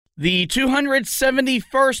The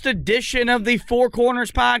 271st edition of the Four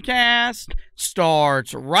Corners podcast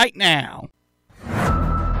starts right now.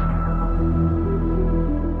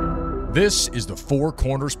 This is the Four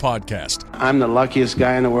Corners podcast. I'm the luckiest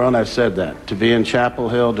guy in the world. I've said that. To be in Chapel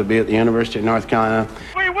Hill, to be at the University of North Carolina.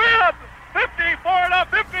 We win!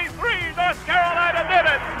 54-53. North Carolina did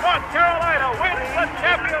it. North Carolina wins the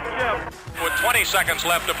championship. With 20 seconds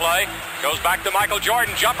left to play, goes back to Michael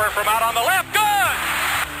Jordan. Jumper from out on the left. Good!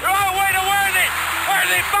 Oh, way to Worthy!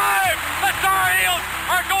 Worthy 5! The Tar Heels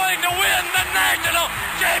are going to win the national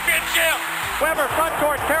championship! Weber front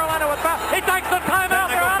court, Carolina with foul. He takes the timeout.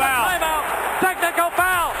 They're out of timeout. Technical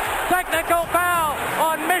foul. Technical foul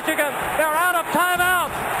on Michigan. They're out of timeout.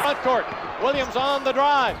 Front court. Williams on the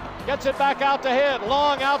drive. Gets it back out to hit.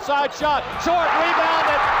 Long outside shot. Short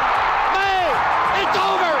rebounded. May. It's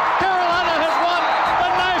over. Carolina has won the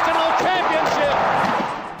national championship.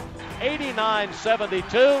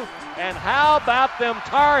 89-72. And how about them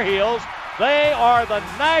Tar Heels? They are the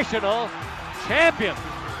national champions.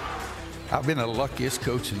 I've been the luckiest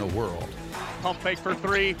coach in the world. Pump fake for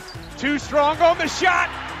three. Too strong on the shot.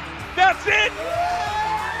 That's it.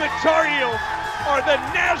 The Tar Heels are the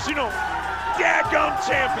national daggum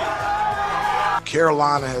champions.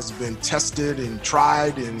 Carolina has been tested and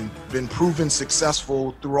tried and been proven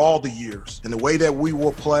successful through all the years. And the way that we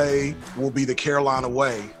will play will be the Carolina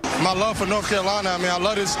way. My love for North Carolina, I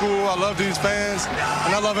love this school, I love these fans,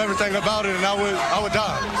 and I love everything about it, and I would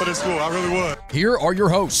die for this school, I really would. Here are your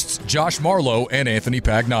hosts, Josh Marlowe and Anthony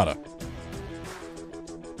Pagnotta.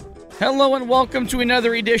 Hello and welcome to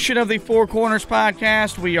another edition of the Four Corners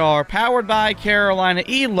podcast. We are powered by Carolina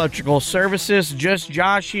Electrical Services. Just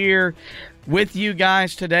Josh here with you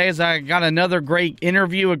guys today as I got another great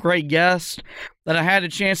interview, a great guest that I had a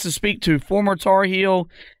chance to speak to, former Tar Heel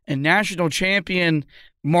and national champion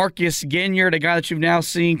Marcus Ginyard, a guy that you've now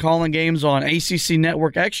seen calling games on ACC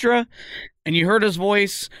Network Extra. And you heard his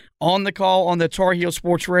voice on the call on the Tar Heel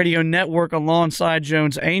Sports Radio Network alongside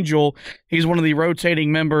Jones Angel. He's one of the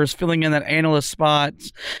rotating members filling in that analyst spot,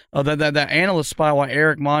 while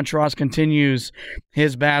Eric Montross continues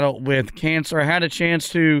his battle with cancer. I had a chance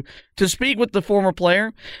to speak with the former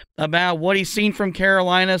player about what he's seen from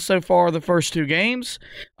Carolina so far the first two games,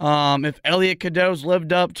 if Elliot Cadeau's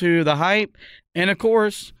lived up to the hype, and, of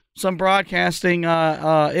course, some broadcasting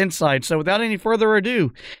insights. So without any further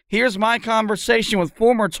ado, here's my conversation with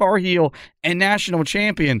former Tar Heel and national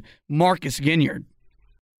champion Marcus Ginyard.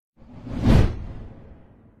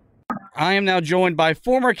 I am now joined by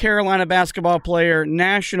former Carolina basketball player,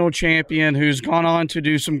 national champion, who's gone on to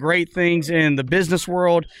do some great things in the business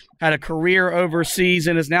world, had a career overseas,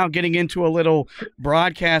 and is now getting into a little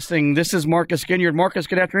broadcasting. This is Marcus Ginyard. Marcus,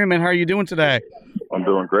 good afternoon, man. How are you doing today? I'm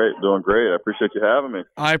doing great. I appreciate you having me.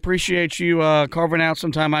 I appreciate you carving out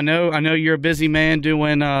some time. I know you're a busy man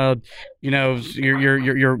doing your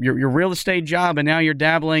real estate job, and now you're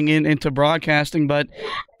dabbling into broadcasting. But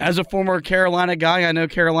as a former Carolina guy, I know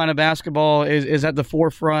Carolina basketball is at the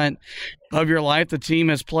forefront of your life. The team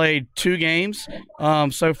has played two games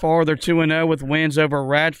so far. They're 2-0 with wins over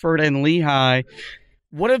Radford and Lehigh.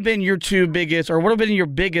 What have been your biggest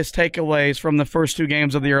takeaways from the first two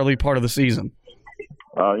games of the early part of the season?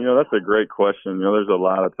 That's a great question. There's a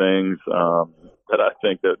lot of things that I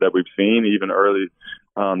think that we've seen even early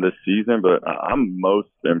this season, but I'm most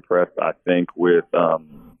impressed, I think, with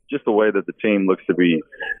just the way that the team looks to be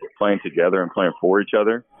playing together and playing for each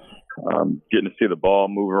other, getting to see the ball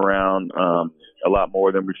move around a lot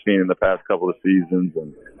more than we've seen in the past couple of seasons,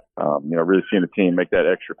 and really seeing the team make that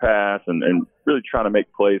extra pass and really trying to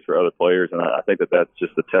make plays for other players. And I think that's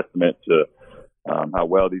just a testament to how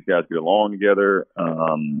well these guys get along together,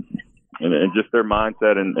 and just their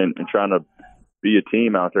mindset and trying to be a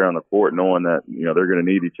team out there on the court, knowing that they're going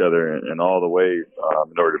to need each other in all the ways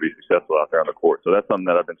in order to be successful out there on the court. So that's something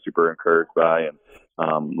that I've been super encouraged by, and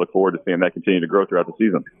look forward to seeing that continue to grow throughout the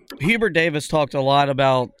season. Hubert Davis talked a lot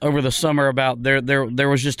about over the summer about there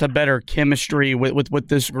was just a better chemistry with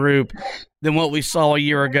this group than what we saw a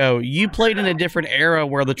year ago. You played in a different era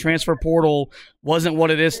where the transfer portal wasn't what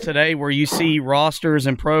it is today, where you see rosters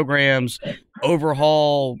and programs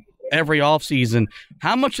overhaul every offseason.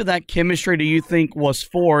 How much of that chemistry do you think was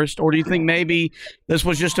forced, or do you think maybe this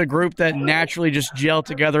was just a group that naturally just gelled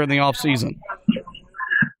together in the offseason?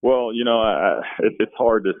 Well, it's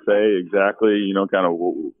hard to say exactly, kind of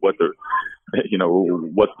what the,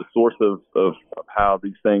 what's the source of how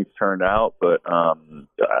these things turned out. But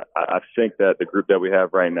I think that the group that we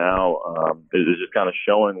have right now is just kind of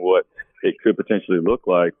showing what it could potentially look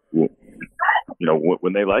like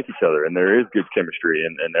when they like each other and there is good chemistry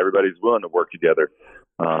and everybody's willing to work together.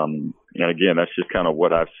 And again, that's just kind of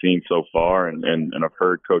what I've seen so far. And I've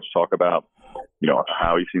heard Coach talk about,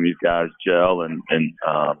 how he's seen these guys gel and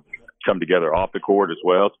come together off the court as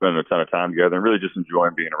well, spending a ton of time together and really just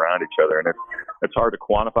enjoying being around each other. And it's hard to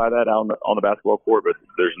quantify that on the basketball court, but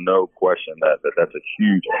there's no question that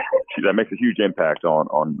makes a huge impact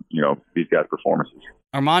on these guys' performances.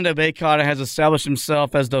 Armando Bacot has established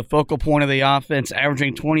himself as the focal point of the offense,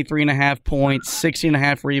 averaging 23.5 points,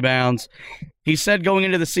 16.5 rebounds. He said going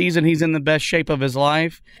into the season he's in the best shape of his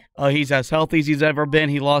life. He's as healthy as he's ever been.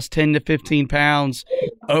 He lost 10 to 15 pounds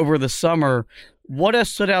over the summer. What has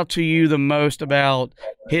stood out to you the most about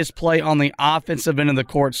his play on the offensive end of the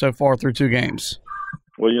court so far through 2 games?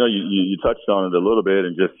 Well, you touched on it a little bit,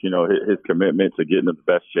 and just, his commitment to getting in the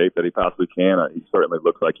best shape that he possibly can. He certainly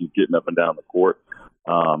looks like he's getting up and down the court,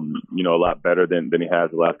 a lot better than he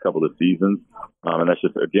has the last couple of seasons. And that's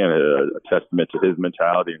just, again, a testament to his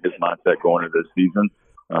mentality and his mindset going into this season.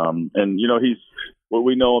 He's what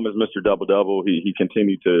we know him as Mr. Double-Double. He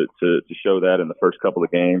continued to show that in the first couple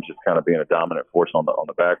of games, just kind of being a dominant force on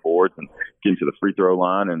the backboards and getting to the free throw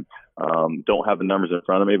line. And don't have the numbers in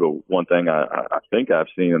front of me, but one thing I think I've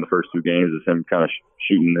seen in the first 2 games is him kind of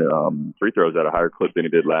shooting free throws at a higher clip than he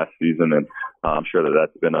did last season. And I'm sure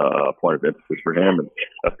that's been a point of emphasis for him. And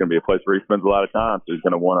that's going to be a place where he spends a lot of time. So he's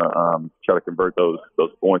going to want to try to convert those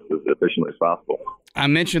points as efficiently as possible. I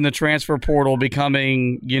mentioned the transfer portal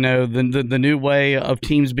becoming, the new way of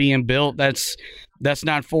teams being built. That's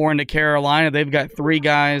not foreign to Carolina. They've got 3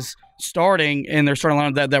 guys starting in their starting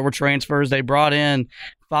lineup that were transfers. They brought in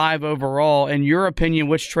 5 overall. In your opinion,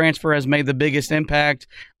 which transfer has made the biggest impact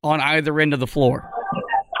on either end of the floor?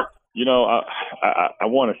 I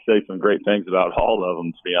want to say some great things about all of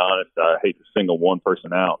them, to be honest. I hate to single one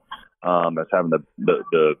person out as having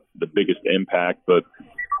the biggest impact, but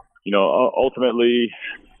ultimately,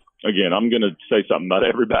 again, I'm going to say something about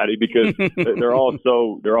everybody because they're all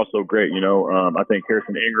so great. I think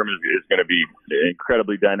Harrison Ingram is going to be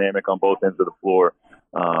incredibly dynamic on both ends of the floor.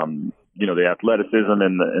 The athleticism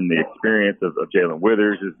and the experience of Jalen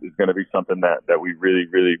Withers is going to be something that we really,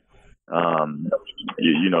 really,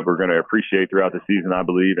 we're going to appreciate throughout the season, I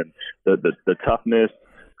believe. And the toughness,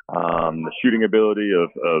 the shooting ability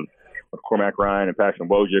of Cormac Ryan and Paxton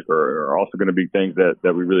Wojcik are also going to be things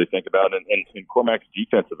that we really think about. And Cormac's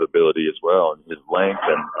defensive ability as well, and his length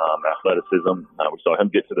and athleticism. We saw him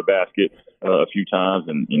get to the basket a few times,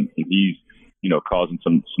 and he's, causing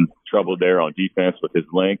some trouble there on defense with his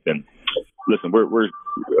length. And listen,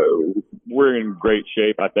 we're in great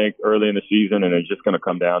shape, I think, early in the season, and it's just going to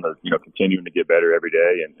come down to, continuing to get better every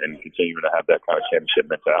day and continuing to have that kind of championship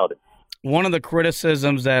mentality. One of the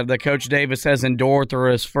criticisms that Coach Davis has endured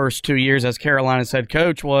through his first 2 years as Carolina's head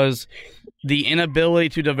coach was the inability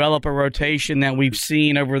to develop a rotation that we've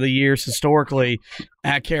seen over the years historically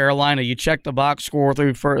at Carolina. You check the box score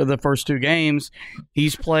through for the first 2 games.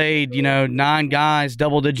 He's played, 9 guys,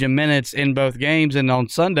 double-digit minutes in both games, and on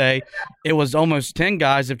Sunday it was almost 10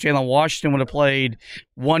 guys if Jalen Washington would have played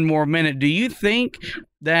 1 more minute. Do you think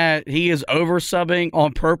that he is over-subbing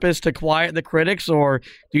on purpose to quiet the critics, or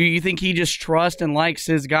do you think he just trusts and likes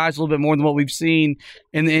his guys a little bit more than what we've seen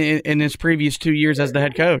in his previous 2 years as the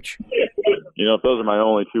head coach? If those are my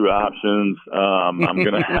only 2 options, I'm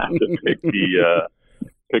going to have to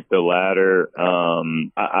pick the latter.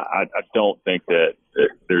 I don't think that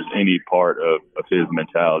there's any part of his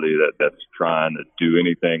mentality that's trying to do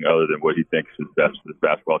anything other than what he thinks is best for this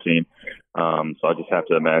basketball team. So I just have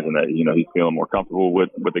to imagine that, he's feeling more comfortable with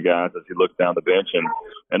the guys as he looks down the bench.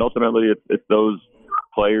 And ultimately, it's those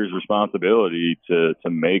players' responsibility to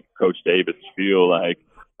make Coach Davis feel like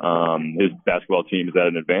his basketball team is at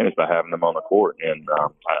an advantage by having them on the court. And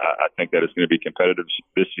I think that it's going to be competitive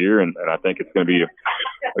this year. And I think it's going to be,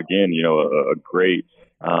 again, a great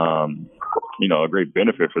a great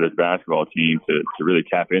benefit for this basketball team to really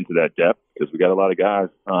tap into that depth, because we got a lot of guys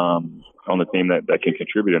on the team that can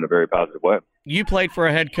contribute in a very positive way. You played for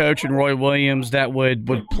a head coach in Roy Williams that would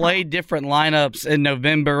play different lineups in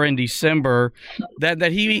November and December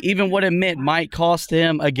that he even would admit might cost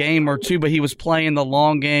him a game or 2, but he was playing the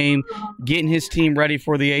long game, getting his team ready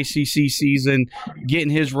for the ACC season,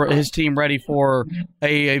 getting his team ready for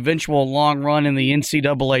a eventual long run in the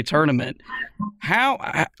NCAA tournament.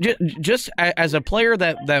 How, just as a player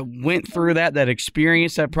that went through that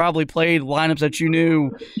experience, that probably played lineups that you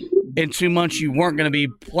knew in 2 months you weren't going to be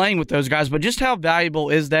playing with those guys, but just how valuable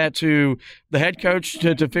is that to the head coach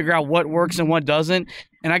to figure out what works and what doesn't?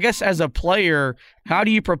 And I guess as a player, how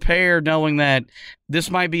do you prepare knowing that this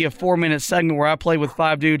might be a 4-minute segment where I play with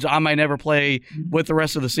 5 dudes I might never play with the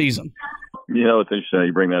rest of the season? It's interesting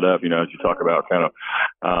you bring that up, as you talk about kind of,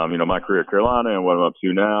 my career at Carolina and what I'm up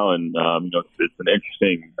to now. And, it's an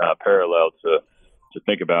interesting parallel to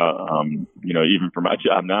think about, even for my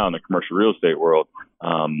job now in the commercial real estate world.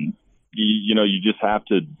 You just have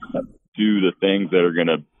to do the things that are going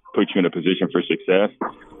to put you in a position for success,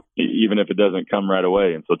 even if it doesn't come right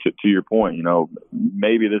away. And so to your point,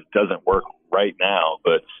 maybe this doesn't work right now,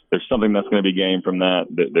 but there's something that's going to be gained from that.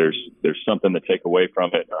 There's something to take away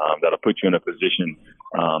from it that'll put you in a position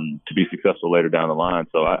to be successful later down the line.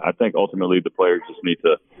 So I think ultimately the players just need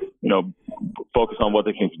to, focus on what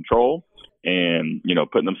they can control and,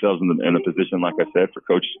 putting themselves in a position, like I said, for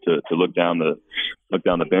coaches to look down the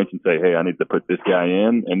bench and say, hey, I need to put this guy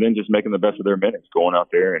in, and then just making the best of their minutes, going out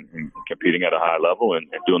there and competing at a high level and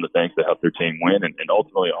doing the things to help their team win. And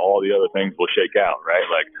ultimately all the other things will shake out, right?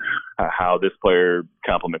 Like how this player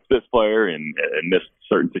complements this player in this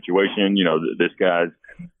certain situation. This guy's,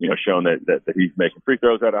 shown that he's making free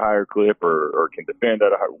throws at a higher clip or can defend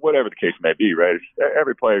at a higher, whatever the case may be, right?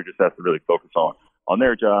 Every player just has to really focus on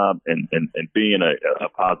their job and being a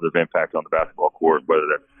positive impact on the basketball court, whether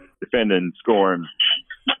that's defending, scoring,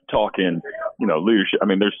 talking, leadership. I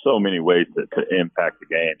mean, there's so many ways to impact the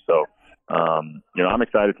game. So, I'm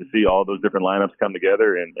excited to see all those different lineups come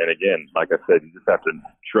together. And again, like I said, you just have to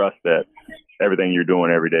trust that everything you're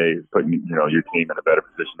doing every day is putting, your team in a better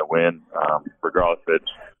position to win, regardless if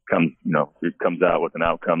it comes out with an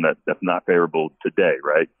outcome that's not favorable today,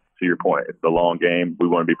 right? To your point, it's the long game. We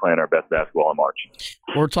want to be playing our best basketball in March.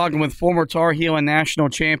 We're talking with former Tar Heel and national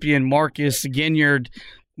champion Marcus Ginyard.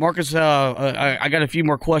 Marcus, I got a few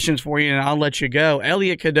more questions for you, and I'll let you go.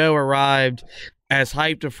 Elliot Cadeau arrived as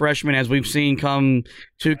hyped a freshman as we've seen come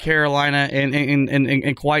to Carolina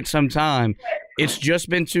in quite some time. It's just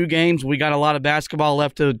been 2 games. We got a lot of basketball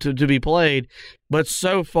left to be played. But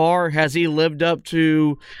so far, has he lived up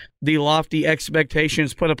to the lofty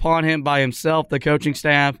expectations put upon him by himself, the coaching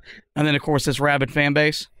staff, and then, of course, this rabid fan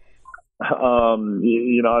base? I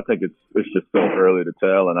think it's just so early to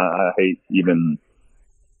tell, and I hate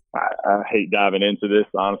diving into this,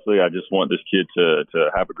 honestly. I just want this kid to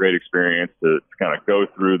have a great experience, to kind of go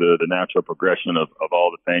through the natural progression of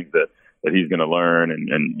all the things that he's going to learn and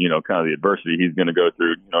kind of the adversity he's going to go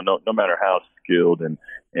through. No matter how skilled and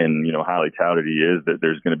highly touted he is, that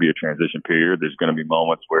there's going to be a transition period. There's going to be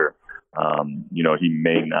moments where, he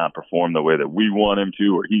may not perform the way that we want him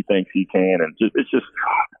to, or he thinks he can. And it's just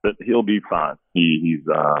that he'll be fine. He's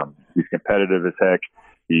competitive as heck.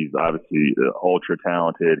 He's obviously ultra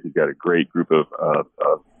talented. He's got a great group of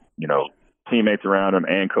teammates around him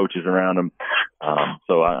and coaches around him.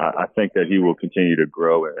 So I think that he will continue to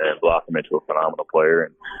grow and blossom into a phenomenal player.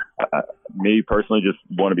 And me personally just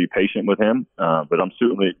want to be patient with him. But I'm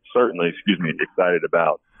certainly, excited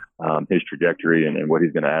about his trajectory and what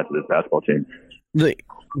he's going to add to this basketball team.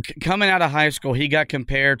 Coming out of high school, he got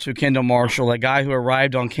compared to Kendall Marshall, a guy who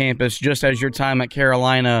arrived on campus just as your time at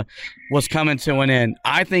Carolina was coming to an end.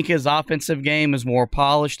 I think his offensive game is more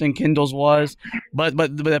polished than Kendall's was, but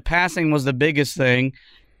the passing was the biggest thing.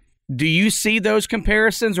 Do you see those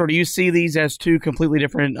comparisons, or do you see these as 2 completely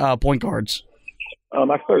different point guards?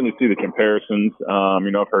 I certainly see the comparisons.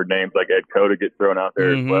 I've heard names like Ed Cota get thrown out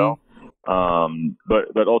there as well.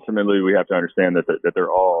 But ultimately we have to understand that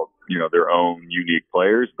they're all, their own unique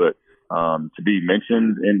players, but to be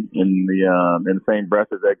mentioned in the same breath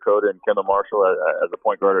as Ed Cota and Kendall Marshall as a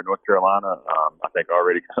point guard at North Carolina, I think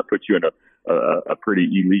already kind of puts you in a pretty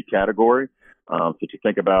elite category. So to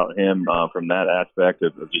think about him from that aspect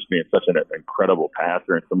of just being such an incredible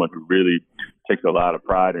passer and someone who really takes a lot of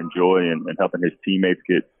pride and joy in helping his teammates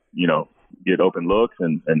get open looks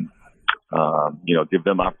and give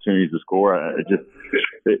them opportunities to score.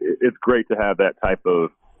 It's great to have that type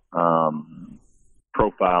of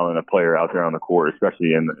profile in a player out there on the court,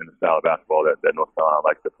 especially in the style of basketball that North Carolina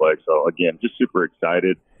likes to play. So again, just super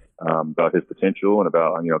excited about his potential and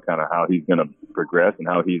about kind of how he's going to progress and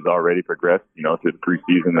how he's already progressed through the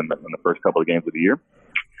preseason and the first couple of games of the year.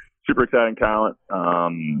 Super exciting talent.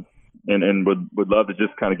 And would love to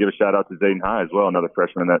just kind of give a shout out to Zayden High as well, another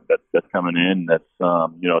freshman that's coming in that's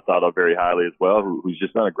thought of very highly as well, who's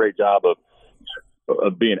just done a great job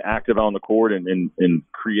of being active on the court and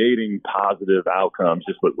creating positive outcomes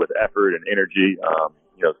just with effort and energy.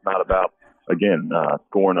 It's not about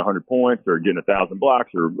scoring 100 points or getting 1,000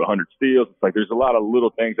 blocks or 100 steals. It's like there's a lot of little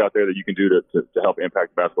things out there that you can do to help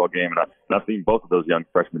impact the basketball game, and I've seen both of those young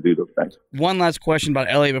freshmen do those things. One last question about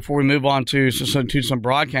Elliott before we move on to some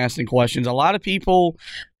broadcasting questions. A lot of people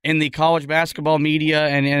in the college basketball media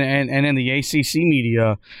and in the ACC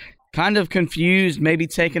media kind of confused, maybe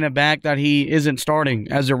taken aback that he isn't starting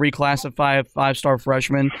as a reclassified five-star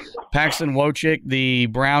freshman. Paxton Wojcik, the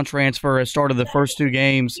Brown transfer, has started the first 2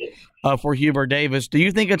 games for Hubert Davis. Do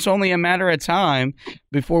you think it's only a matter of time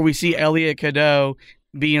before we see Elliot Cadeau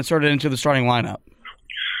be inserted into the starting lineup?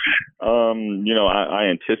 I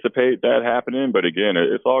anticipate that happening, but again,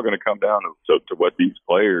 it's all going to come down to what these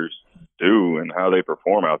players do and how they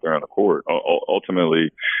perform out there on the court.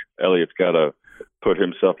 Ultimately, Elliot's got to put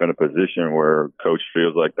himself in a position where coach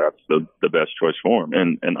feels like that's the best choice for him.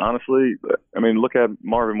 And honestly, I mean, look at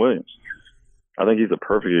Marvin Williams. I think he's a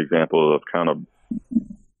perfect example of kind of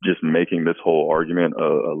just making this whole argument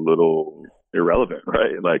a little irrelevant,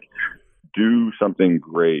 right? Like, do something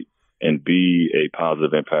great and be a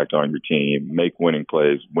positive impact on your team, make winning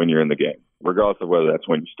plays when you're in the game, regardless of whether that's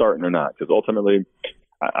when you're starting or not. Because ultimately,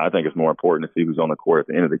 I think it's more important to see who's on the court at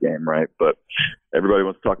the end of the game, right? But everybody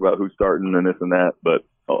wants to talk about who's starting and this and that. But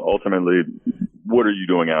ultimately, what are you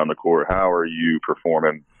doing out on the court? How are you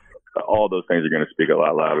performing? All those things are going to speak a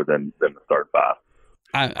lot louder than the start 5.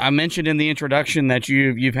 I mentioned in the introduction that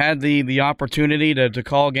you've had the opportunity to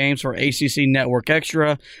call games for ACC Network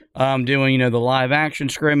Extra, doing the live action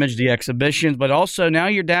scrimmage, the exhibitions, but also now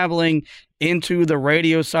you're dabbling into the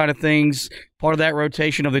radio side of things, part of that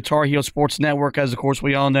rotation of the Tar Heel Sports Network, as of course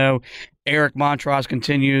we all know Eric Montross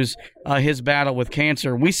continues his battle with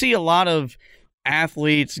cancer. We see a lot of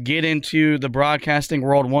athletes get into the broadcasting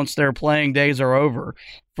world once their playing days are over.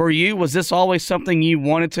 For you, was this always something you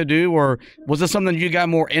wanted to do, or was this something you got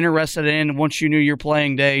more interested in once you knew your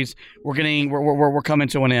playing days were coming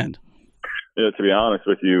to an end? Yeah, to be honest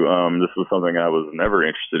with you, this was something I was never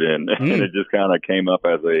interested in, and it just kind of came up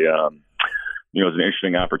as as an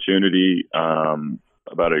interesting opportunity. I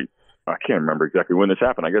can't remember exactly when this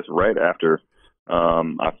happened. I guess right after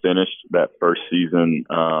I finished that first season,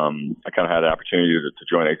 I kind of had the opportunity to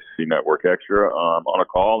join ACC Network Extra on a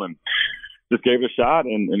call and just gave it a shot,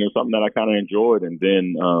 and it was something that I kind of enjoyed. And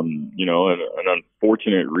then, an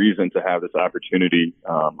unfortunate reason to have this opportunity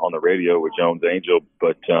on the radio with Jones Angel,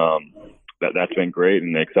 but that's been great,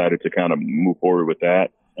 and excited to kind of move forward with that,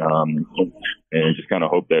 and just kind of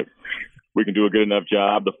hope that we can do a good enough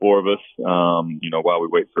job, the 4 of us, while we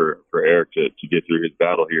wait for Eric to get through his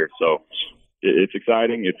battle here. So it's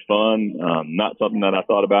exciting. It's fun. Not something that I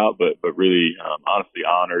thought about, but really honestly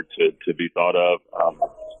honored to be thought of,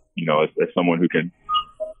 as someone who can,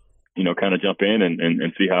 kind of jump in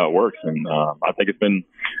and see how it works. And I think it's been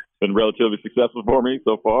relatively successful for me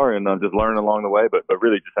so far, and I'm just learning along the way, but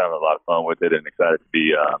really just having a lot of fun with it and excited to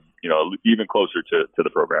be, even closer to the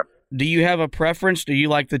program. Do you have a preference? Do you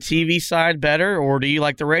like the TV side better, or do you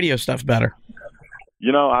like the radio stuff better?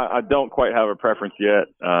 I don't quite have a preference yet.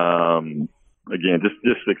 Again,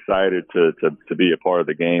 just excited to be a part of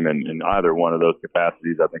the game, and in either one of those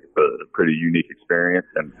capacities, I think it's a pretty unique experience.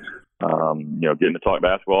 And getting to talk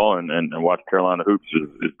basketball and watch Carolina hoops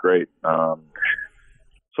is great.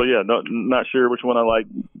 So yeah, not sure which one I like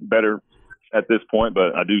better at this point,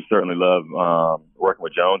 but I do certainly love working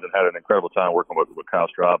with Jones, and had an incredible time working with Kyle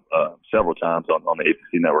Straub several times on the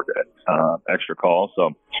ACC Network Extra call.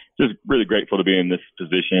 So just really grateful to be in this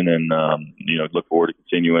position, and look forward to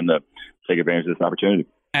continuing to take advantage of this opportunity.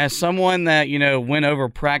 As someone that went over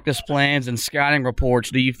practice plans and scouting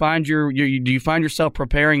reports, do you find yourself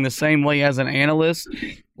preparing the same way as an analyst?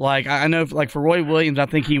 Like, I know, like for Roy Williams, I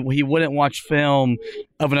think he wouldn't watch film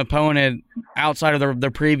of an opponent outside of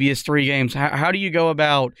the previous 3 games. How do you go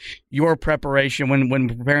about your preparation when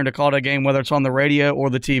preparing to call a game, whether it's on the radio or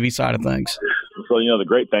the TV side of things? So the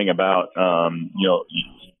great thing about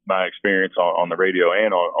my experience on the radio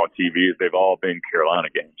and on TV is they've all been Carolina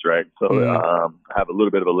games, right? So I have a little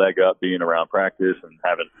bit of a leg up being around practice and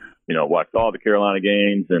having, watched all the Carolina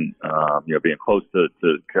games and, being close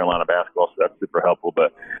to Carolina basketball. So that's super helpful.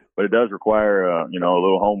 But it does require, a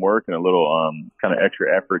little homework and a little kind of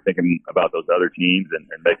extra effort thinking about those other teams and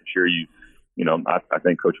making sure I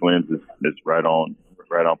think Coach Williams is right on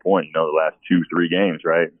point, the last 2-3 games,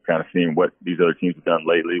 right? Kind of seeing what these other teams have done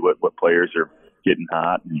lately, what players are getting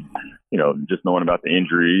hot, and just knowing about the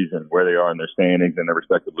injuries and where they are in their standings and their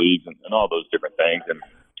respective leagues and all those different things. And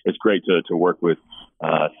it's great to work with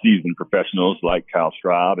seasoned professionals like Kyle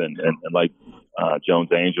Straub and like Jones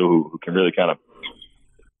Angel, who can really kind of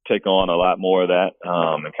take on a lot more of that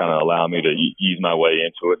and kind of allow me to ease my way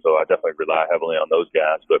into it. So I definitely rely heavily on those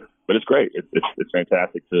guys. But it's great. It's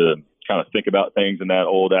fantastic to kind of think about things in that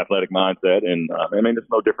old athletic mindset. And it's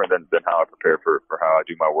no different than how I prepare for how I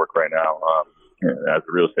do my work right now. As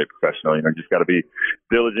a real estate professional, you just got to be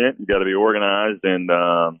diligent, you got to be organized, and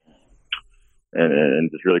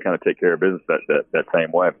just really kind of take care of business that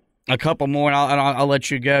same way. a couple more, and I'll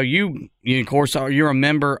let you go. You of course, you're a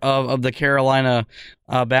member of the Carolina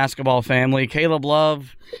basketball family. Caleb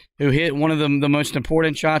Love, who hit one of the most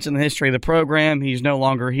important shots in the history of the program. He's no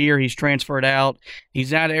longer here. He's transferred out.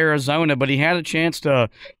 He's at Arizona, but he had a chance to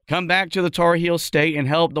come back to the Tar Heel State and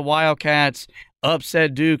help the Wildcats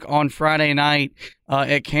upset Duke on Friday night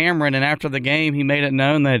at Cameron. And after the game, he made it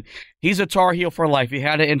known that he's a Tar Heel for life. He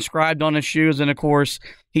had it inscribed on his shoes, and, of course,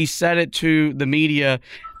 he said it to the media.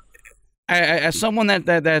 As someone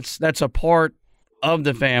that's a part of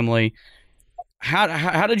the family,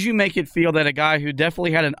 how did you make it feel that a guy who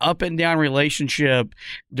definitely had an up and down relationship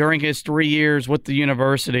during his 3 years with the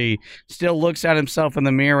university still looks at himself in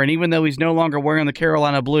the mirror, and even though he's no longer wearing the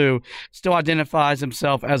Carolina blue, still identifies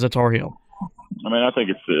himself as a Tar Heel? I mean, I think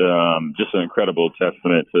it's just an incredible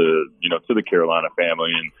testament to the Carolina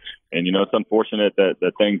family, and it's unfortunate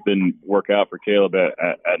that things didn't work out for Caleb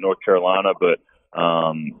at North Carolina, but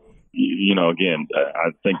again,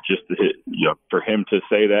 I think just for him to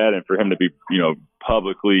say that and for him to be,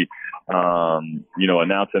 publicly,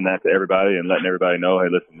 announcing that to everybody and letting everybody know, hey,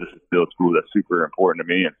 listen, this is still a school that's super important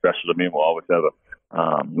to me and special to me and will always have a,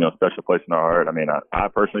 special place in our heart. I mean, I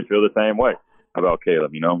personally feel the same way about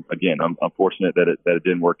Caleb. Again, I'm fortunate that it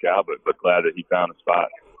didn't work out, but glad that he found a spot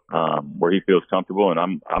where he feels comfortable, and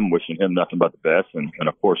I'm wishing him nothing but the best, and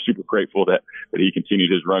of course super grateful that he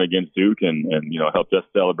continued his run against Duke and helped us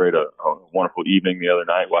celebrate a wonderful evening the other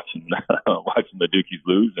night watching the Dukies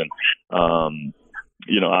lose, and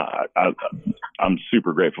I'm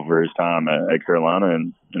super grateful for his time at Carolina,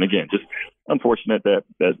 and again, just unfortunate that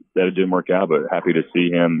it didn't work out, but happy to see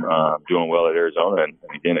him doing well at Arizona, and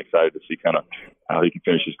again excited to see kind of how he can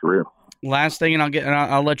finish his career. Last thing, and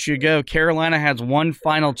I'll let you go. Carolina has one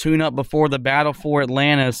final tune-up before the battle for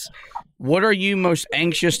Atlantis. What are you most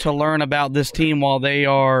anxious to learn about this team while they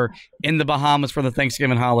are in the Bahamas for the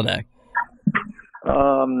Thanksgiving holiday?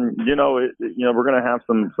 We're going to have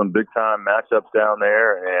some big-time matchups down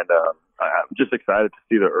there, and I'm just excited to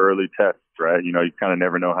see the early tests, right? You kind of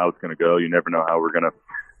never know how it's going to go. You never know how we're going to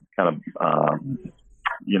kind of,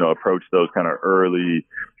 approach those kind of early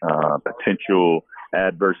potential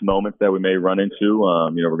adverse moments that we may run into.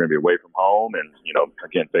 We're going to be away from home and,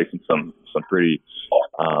 again, facing some pretty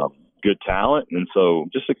good talent. And so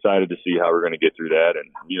just excited to see how we're going to get through that. And,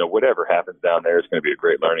 whatever happens down there is going to be a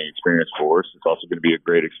great learning experience for us. It's also going to be a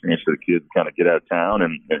great experience for the kids to kind of get out of town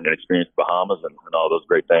and experience Bahamas and all those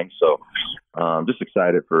great things. So just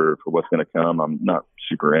excited for what's going to come. I'm not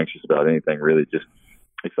super anxious about anything, really, just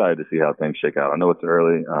excited to see how things shake out. I know it's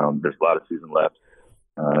early. There's a lot of season left.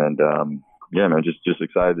 Yeah, man, just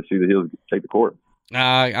excited to see the Heels take the court.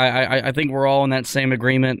 I think we're all in that same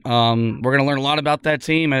agreement. We're going to learn a lot about that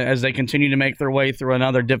team as they continue to make their way through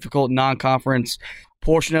another difficult non-conference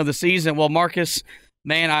portion of the season. Well, Marcus,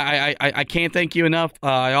 man, I can't thank you enough.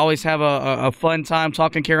 I always have a fun time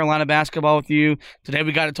talking Carolina basketball with you. Today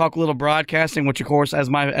we got to talk a little broadcasting, which, of course, as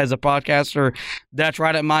a podcaster, that's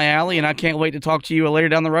right up my alley, and I can't wait to talk to you later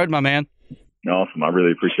down the road, my man. Awesome. I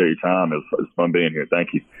really appreciate your time. It was fun being here. Thank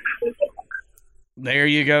you. There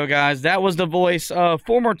you go, guys. That was the voice of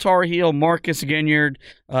former Tar Heel Marcus Ginyard,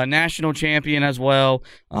 national champion as well,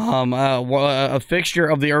 a fixture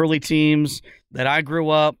of the early teams that I grew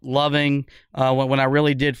up loving when I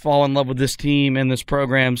really did fall in love with this team and this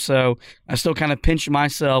program. So I still kind of pinch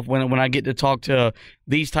myself when I get to talk to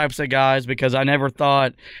these types of guys, because I never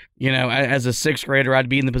thought, as a sixth grader, I'd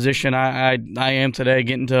be in the position I am today,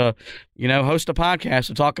 getting to, host a podcast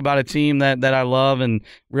to talk about a team that I love and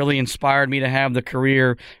really inspired me to have the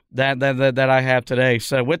career that I have today.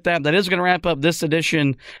 So with that is going to wrap up this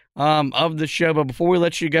edition of the show. But before we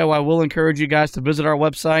let you go, I will encourage you guys to visit our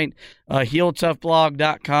website,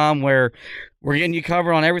 HeelToughBlog.com, where we're getting you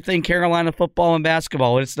covered on everything Carolina football and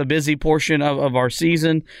basketball. It's the busy portion of our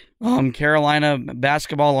season. Carolina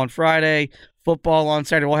basketball on Friday, football on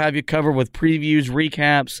Saturday. We'll have you covered with previews,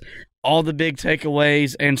 recaps, all the big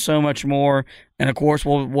takeaways, and so much more. And of course,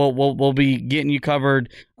 we'll be getting you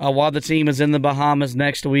covered while the team is in the Bahamas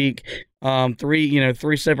next week.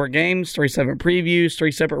 3 separate games, 3 separate previews,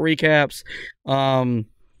 3 separate recaps,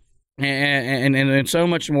 and so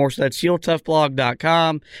much more. So that's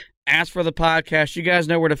HeelToughBlog.com. Ask for the podcast. You guys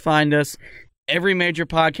know where to find us. Every major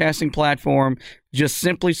podcasting platform. Just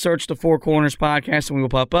simply search the Four Corners Podcast and we will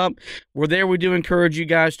pop up. We're there. We do encourage you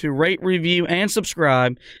guys to rate, review, and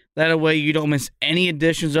subscribe. That way you don't miss any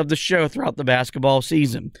editions of the show throughout the basketball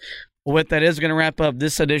season. Well, with that is going to wrap up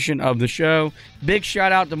this edition of the show. Big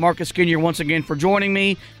shout out to Marcus Ginyard once again for joining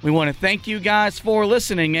me. We want to thank you guys for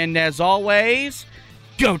listening. And as always,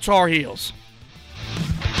 go Tar Heels.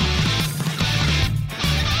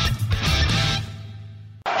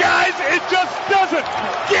 Got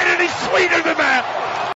get any sweeter than that.